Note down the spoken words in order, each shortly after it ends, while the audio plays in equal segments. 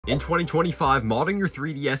In 2025, modding your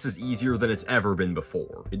 3DS is easier than it's ever been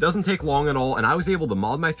before. It doesn't take long at all, and I was able to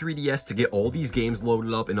mod my 3DS to get all these games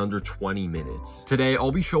loaded up in under 20 minutes. Today,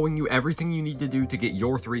 I'll be showing you everything you need to do to get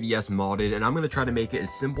your 3DS modded, and I'm going to try to make it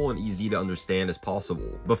as simple and easy to understand as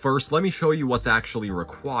possible. But first, let me show you what's actually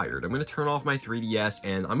required. I'm going to turn off my 3DS,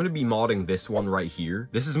 and I'm going to be modding this one right here.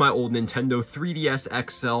 This is my old Nintendo 3DS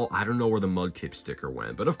XL. I don't know where the Mudkip sticker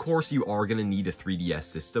went, but of course you are going to need a 3DS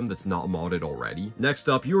system that's not modded already. Next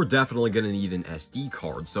up, you're definitely going to need an SD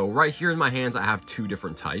card. So right here in my hands, I have two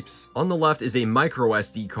different types. On the left is a micro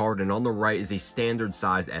SD card, and on the right is a standard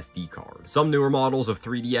size SD card. Some newer models of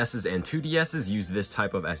 3DSs and 2DSs use this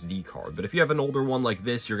type of SD card, but if you have an older one like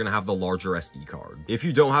this, you're going to have the larger SD card. If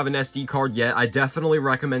you don't have an SD card yet, I definitely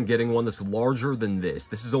recommend getting one that's larger than this.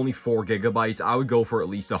 This is only 4 gigabytes. I would go for at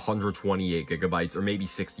least 128 gigabytes or maybe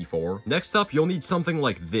 64. Next up, you'll need something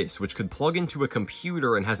like this, which could plug into a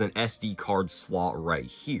computer and has an SD card slot right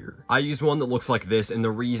here. I use one that looks like this, and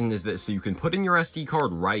the reason is that so you can put in your SD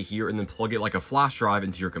card right here and then plug it like a flash drive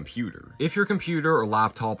into your computer. If your computer or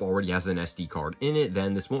laptop already has an SD card in it,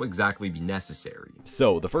 then this won't exactly be necessary.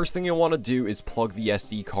 So the first thing you'll want to do is plug the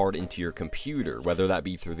SD card into your computer, whether that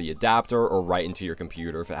be through the adapter or right into your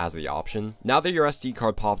computer if it has the option. Now that your SD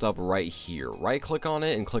card popped up right here, right click on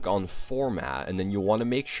it and click on format, and then you'll want to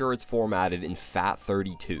make sure it's formatted in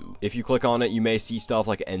FAT32. If you click on it, you may see stuff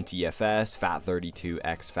like NTFS, FAT32,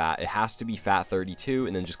 exFAT. It has to be FAT32,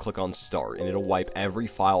 and then just click on start, and it'll wipe every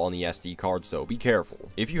file on the SD card, so be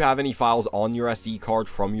careful. If you have any files on your SD card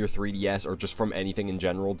from your 3DS or just from anything in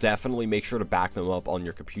general, definitely make sure to back them up on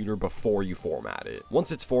your computer before you format it.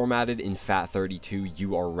 Once it's formatted in FAT32,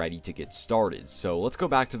 you are ready to get started. So let's go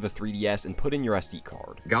back to the 3DS and put in your SD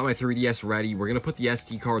card. Got my 3DS ready. We're gonna put the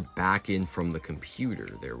SD card back in from the computer.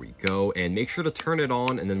 There we go, and make sure to turn it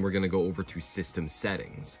on, and then we're gonna go over to system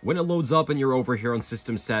settings. When it loads up and you're over here on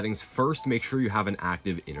system settings, first make sure you have an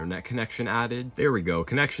active internet connection added. There we go,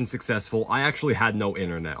 connection successful. I actually had no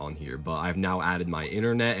internet on here, but I've now added my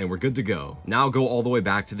internet and we're good to go. Now go all the way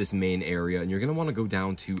back to this main area, and you're gonna want to go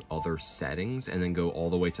down to other settings and then go all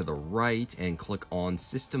the way to the right and click on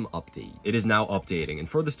system update. It is now updating, and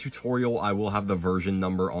for this tutorial I will have the version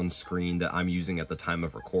number on screen that I'm using at the time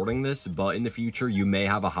of recording this, but in the future you may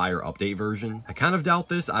have a higher update version. I kind of doubt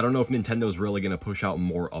this. I don't know if Nintendo's really gonna push out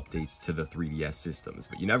more updates to the 3DS systems,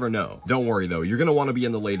 but you never know. Don't worry though, you're gonna want to be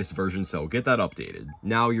in the latest version, so get that updated.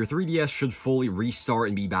 Now your 3DS should fully restart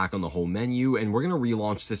and be back on the home menu, and we're gonna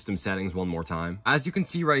relaunch system settings one more time. As you can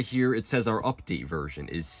see right here, it says our update version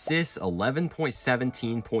is sys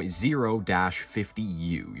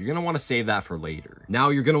 11.17.0-50U. You're gonna want to save that for later. Now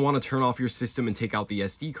you're gonna want to turn off your system and take out the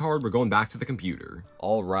SD card. We're going back to the computer.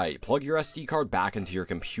 Alright, plug your SD card back into your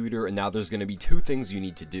computer, and now there's gonna be two things you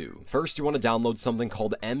need to do. First, you want to download something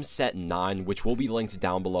called mset9, which will be linked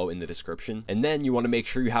down below in the description, and then you want to make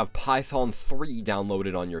sure you have Python 3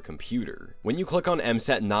 downloaded on your computer. When you click on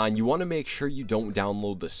mset9, you want to make sure you don't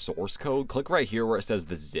download the source code. Click right here where it says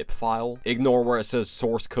the zip file. Ignore where it says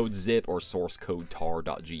source code zip or source code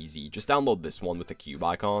tar.gz. Just download this one with the cube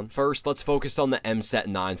icon. First, let's focus on the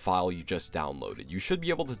mset9 file you just downloaded. You should be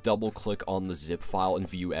able to double click on the zip file and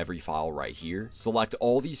view every file right here. Select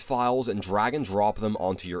all these files and drag and drop them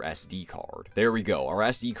onto your SD card. There we go. Our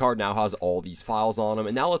SD card now has all these files on them,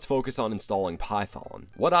 and now let's focus on installing Python.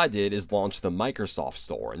 What I did is launch the Microsoft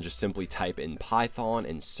Store and just simply type in Python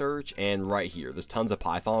and search, and right here there's tons of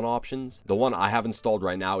Python options. The one I have installed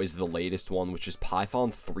right now is the latest one, which is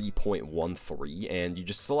Python 3.13, and you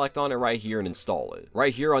just select on it right here and install it.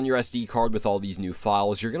 Right here on your SD card with all these new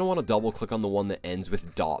files, you're going to want to double click on the one that ends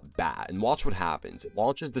with .bat, and watch what happens. It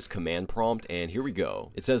launches this command prompt, and here we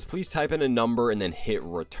go. It says please type in a number and then hit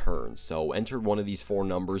return. So enter one of these 4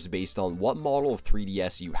 numbers based on what model of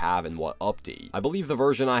 3DS you have and what update. I believe the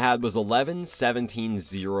version I had was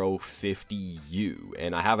 11.17.0.50U,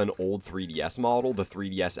 and I have an old 3DS model, the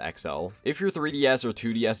 3DS XL. If your 3DS or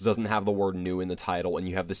 2DS doesn't have the word new in the title and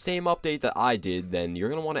you have the same update that I did, then you're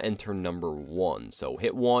going to want to enter number 1. So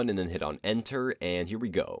hit 1 and then hit on enter, and here we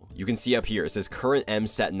go. You can see up here it says current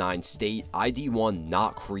mset9 state, ID1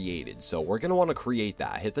 not created. So we're going to want to create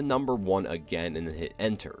that. Hit the number 1 again and then hit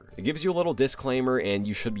enter. It gives you a little disclaimer and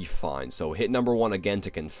you should be fine. So hit number 1 again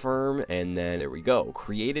to confirm, and then there we go.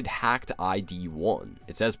 Created hacked ID1.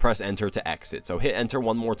 It says press enter to exit. So hit enter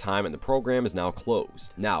one more time and the program is now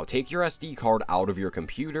closed. Now take your SD card out of your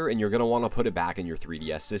computer and you're going to want to put it back in your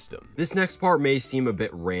 3DS system. This next part may seem a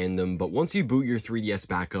bit random, but once you boot your 3DS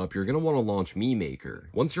back up, you're going to want to launch Me Maker.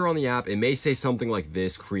 Once you're on the app, it may say something like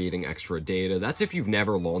this, creating extra data. That's if you've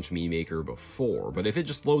never launched Me Maker before, but if it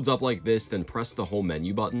just loads up like this, then press the home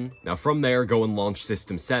menu button. Now from there, go and launch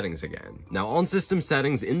system settings again. Now on system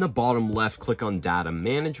settings, in the bottom left, click on data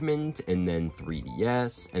management and then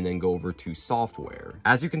 3DS, and then go over to software.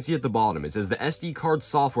 As you can see at the bottom, it says the SD card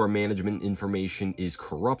software management information is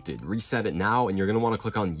corrupted. Reset it now, and you're going to want to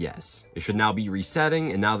click on yes. It should now be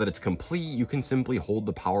resetting, and now that it's complete, you can simply hold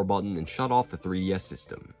the power button and shut off the 3DS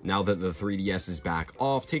system. Now that the 3DS is back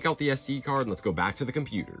off, take out the SD card and let's go back to the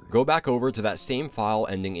computer. Go back over to that same file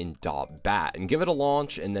ending in .bat and give it a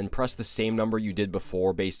launch, and then press the same number you did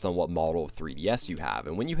before based on what model of 3DS you have.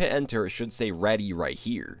 And when you hit enter, it should say ready right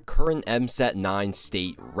here. Current MSET9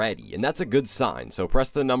 state ready, and that's a good sign. So press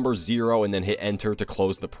the number 0 and then hit enter to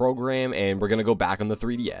close the program, and we're gonna go back on the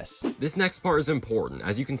 3DS. This next part is important.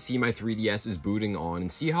 As you can see, my 3DS is booting on,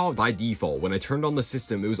 and see how by default, when I turned on the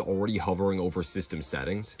system, it was already hovering over system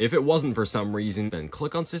settings. If it wasn't for some reason, then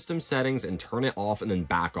click on system settings and turn it off and then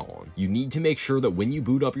back on. You need to make sure that when you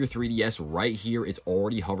boot up your 3DS right here, it's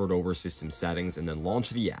already hovered over system settings, and then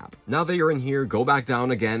launch the app. Now that you're in here, go back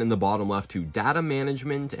down again in the bottom left to data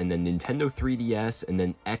management and then Nintendo 3DS and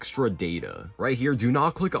then extra data. Right here, do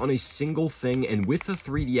not click on a single thing, and with the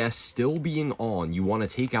 3DS still being on, you want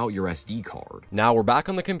to take out your SD card. Now we're back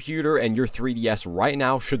on the computer, and your 3DS right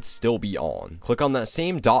now should still be on. Click on that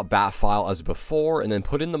same .bat file as before and then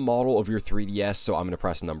put in the model of your 3DS, so I'm going to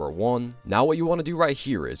press number 1. Now what you want to do right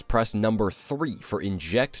here is press number 3 for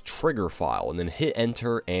inject trigger file and then hit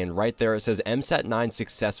enter, and right there it says MSET9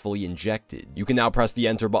 successfully injected. You can now press the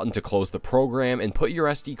enter button to close the program and put your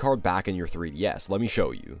SD card back in your 3DS. Let me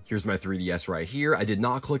show you. Here's my 3DS right here. I did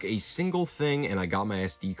not click a single thing and I got my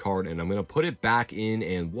SD card, and I'm going to put it back in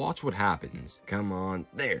and watch what happens. Come on,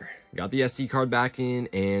 there. Got the SD card back in,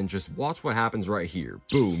 and just watch what happens right here.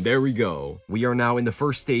 Boom, there we go. We are now in the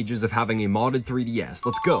first stages of having a modded 3DS.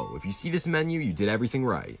 Let's go. If you see this menu, you did everything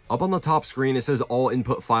right. Up on the top screen, it says all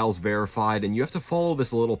input files verified, and you have to follow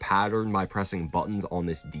this little pattern by pressing buttons on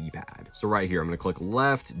this D-pad. So right here, I'm going to click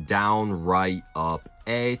left, down, right, up,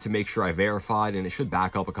 A to make sure I verified, and it should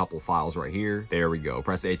back up a couple files right here. There we go.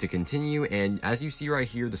 Press A to continue, and as you see right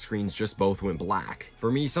here, the screens just both went black. For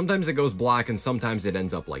me, sometimes it goes black and sometimes it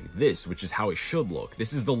ends up like this, which is how it should look.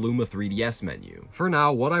 This is the Luma 3DS menu. For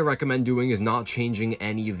now, what I recommend doing is not changing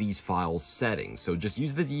any of these files settings, so just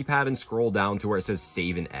use the D-pad and scroll down to where it says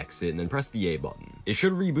save and exit, and then press the A button. It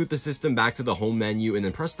should reboot the system back to the home menu, and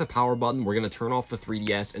then press the power button. We're going to turn off the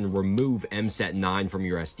 3DS and remove MSET9 from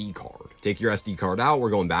your SD card. Take your SD card out,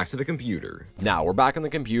 we're going back to the computer. Now, we're back on the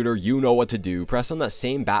computer, you know what to do. Press on that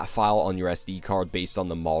same BAT file on your SD card based on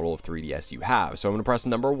the model of 3DS you have. So I'm going to press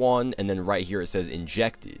number 1, and then right here it says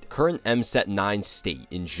injected. Current MSET9 state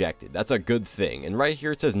injected. That's a good thing. And right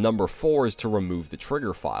here it says number 4 is to remove the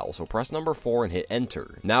trigger file. So press number 4 and hit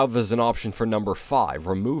enter. Now there's an option for number 5,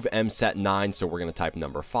 remove MSET9. So we're going to type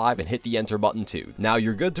number 5 and hit the enter button too. Now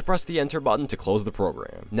you're good to press the enter button to close the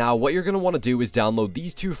program. Now what you're going to want to do is download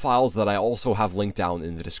these two files that I also have linked down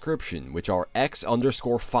in the description, which are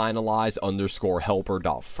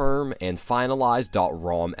x_finalize_helper.firm and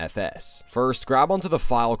finalize.romfs. First, grab onto the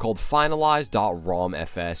file called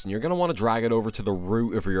finalize.romfs, and you're going to want to drag it over to the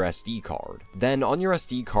root of your SD card. Then on your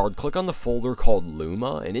SD card, click on the folder called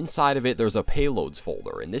Luma, and inside of it there's a payloads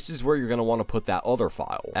folder, and this is where you're going to want to put that other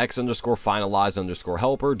file,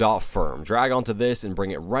 x_finalize_helper.firm. Drag onto this and bring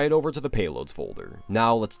it right over to the payloads folder.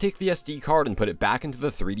 Now let's take the SD card and put it back into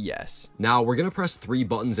the 3DS. Now we're going to press 3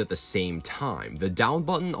 buttons at the same time. The down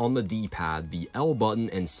button on the D-pad, the L button,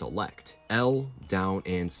 and select. L, down,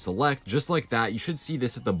 and select. Just like that, you should see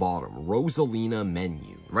this at the bottom, Rosalina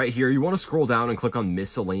menu. Right here, you want to scroll down and click on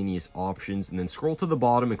miscellaneous options, and then scroll to the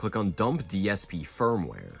bottom and click on dump DSP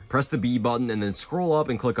firmware. Press the B button and then scroll up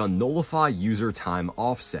and click on nullify user time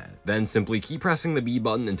offset. Then simply keep pressing the B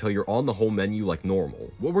button until you're on the home menu like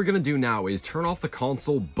normal. What we're going to do now is turn off the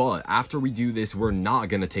console, but after we do this, we're not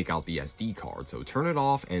going to take out the SD card. So turn it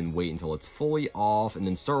off and wait until it's fully off, and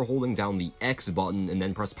then start holding down the X button and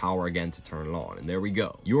then press power again to turn it on, and there we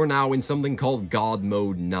go. You are now in something called God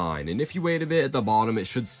Mode 9, and if you wait a bit at the bottom, it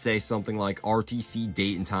should say something like RTC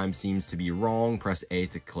date and time seems to be wrong. Press A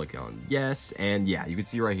to click on yes, and yeah, you can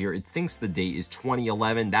see right here, it thinks the date is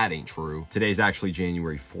 2011. That ain't true. Today's actually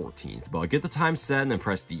January 14th, but get the time set and then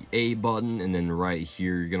press the A button, and then right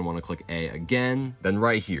here, you're going to want to click A again. Then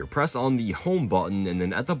right here, press on the home button, and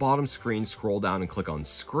then at the bottom screen, scroll down and click on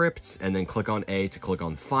scripts, and then click on A to click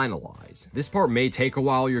on finalize. This part may take a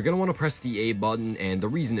while. You're going to want to press the A button, and the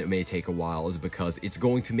reason it may take a while is because it's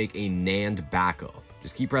going to make a NAND backup.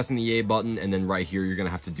 Just keep pressing the A button, and then right here, you're gonna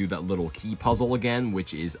have to do that little key puzzle again,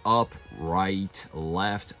 which is up, right,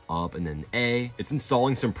 left, up, and then A. It's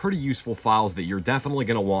installing some pretty useful files that you're definitely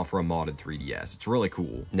gonna want for a modded 3DS. It's really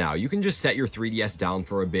cool. Now, you can just set your 3DS down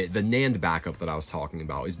for a bit. The NAND backup that I was talking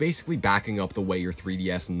about is basically backing up the way your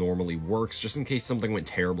 3DS normally works, just in case something went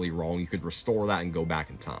terribly wrong. You could restore that and go back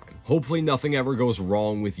in time. Hopefully nothing ever goes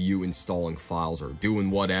wrong with you installing files or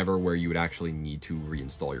doing whatever where you would actually need to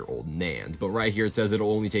reinstall your old NAND. But right here it says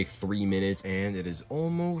it'll only take 3 minutes, and it is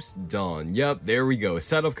almost done. Yep, there we go.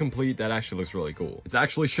 Setup complete. That actually looks really cool. It's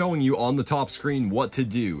actually showing you on the top screen what to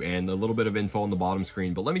do and a little bit of info on the bottom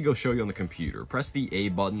screen, but let me go show you on the computer. Press the A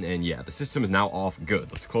button, and yeah, the system is now off.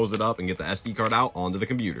 Good. Let's close it up and get the SD card out onto the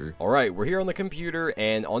computer. All right, we're here on the computer,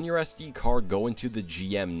 and on your SD card, go into the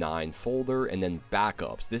GM9 folder and then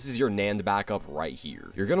backups. This is your NAND backup right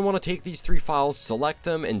here. You're going to want to take these 3 files, select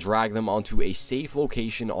them, and drag them onto a safe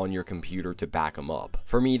location on your computer to back them up.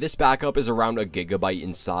 For me, this backup is around a gigabyte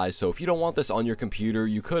in size, so if you don't want this on your computer,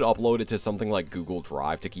 you could upload it to something like Google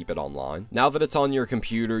Drive to keep it online. Now that it's on your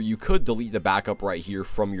computer, you could delete the backup right here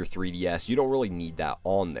from your 3DS. You don't really need that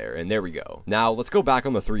on there, and there we go. Now, let's go back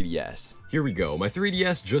on the 3DS. Here we go. My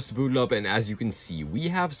 3DS just booted up, and as you can see, we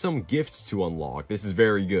have some gifts to unlock. This is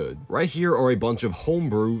very good. Right here are a bunch of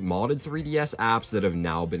homebrew modded 3DS apps that have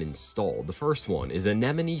now been installed. The first one is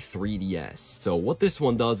Anemone 3DS. So what this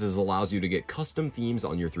one does is allows you to get custom themes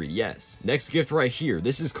on your 3DS. Next gift right here,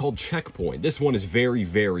 this is called Checkpoint. This one is very,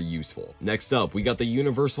 very useful. Next up, we got the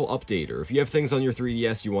Universal Updater. If you have things on your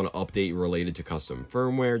 3DS you want to update related to custom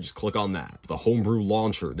firmware, just click on that. The Homebrew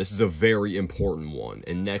Launcher, this is a very important one.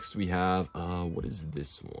 And next we have, what is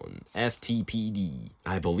this one? FTPD.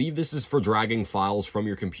 I believe this is for dragging files from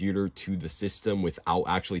your computer to the system without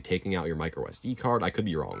actually taking out your micro SD card. I could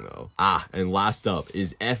be wrong though. And last up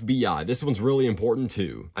is FBI. This one's really important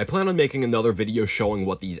too. I plan on making another video showing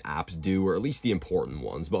what these apps do, or at least the important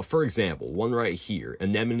ones. But for example, one right here,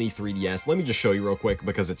 Anemone 3DS. Let me just show you real quick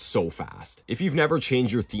because it's so fast. If you've never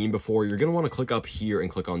changed your theme before, you're gonna want to click up here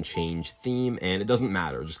and click on change theme, and it doesn't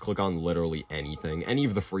matter. Just click on literally anything, any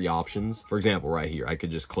of the free options. For example, right here, I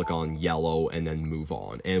could just click on yellow and then move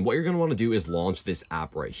on. And what you're going to want to do is launch this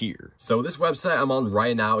app right here. So this website I'm on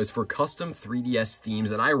right now is for custom 3DS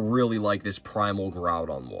themes, and I really like this Primal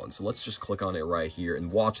Groudon one. So let's just click on it right here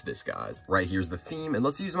and watch this, guys. Right here's the theme, and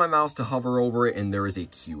let's use my mouse to hover over it, and there is a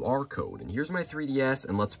QR code. And here's my 3DS,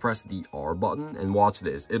 and let's press the R button and watch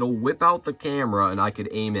this. It'll whip out the camera, and I could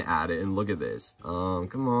aim it at it, and look at this.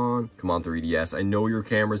 Come on 3DS. I know your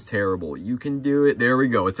camera's terrible. You can do it. There we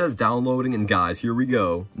go. It says downloading, and guys, here we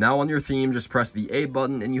go. Now on your theme, just press the A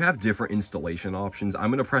button, and you have different installation options. I'm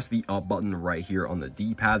going to press the up button right here on the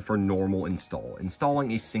D-pad for normal install.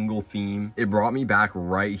 Installing a single theme. It brought me back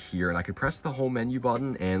right here, and I could press the home menu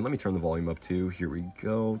button, and let me turn the volume up too. Here we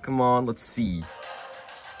go. Come on, let's see.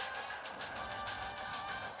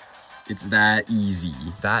 It's that easy.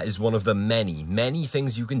 That is one of the many, many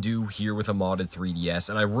things you can do here with a modded 3DS,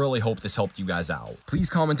 and I really hope this helped you guys out. Please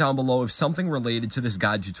comment down below if something related to this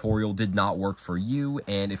guide tutorial did not work for you,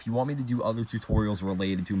 and if you want me to do other tutorials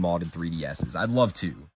related to modded 3DSs. I'd love to.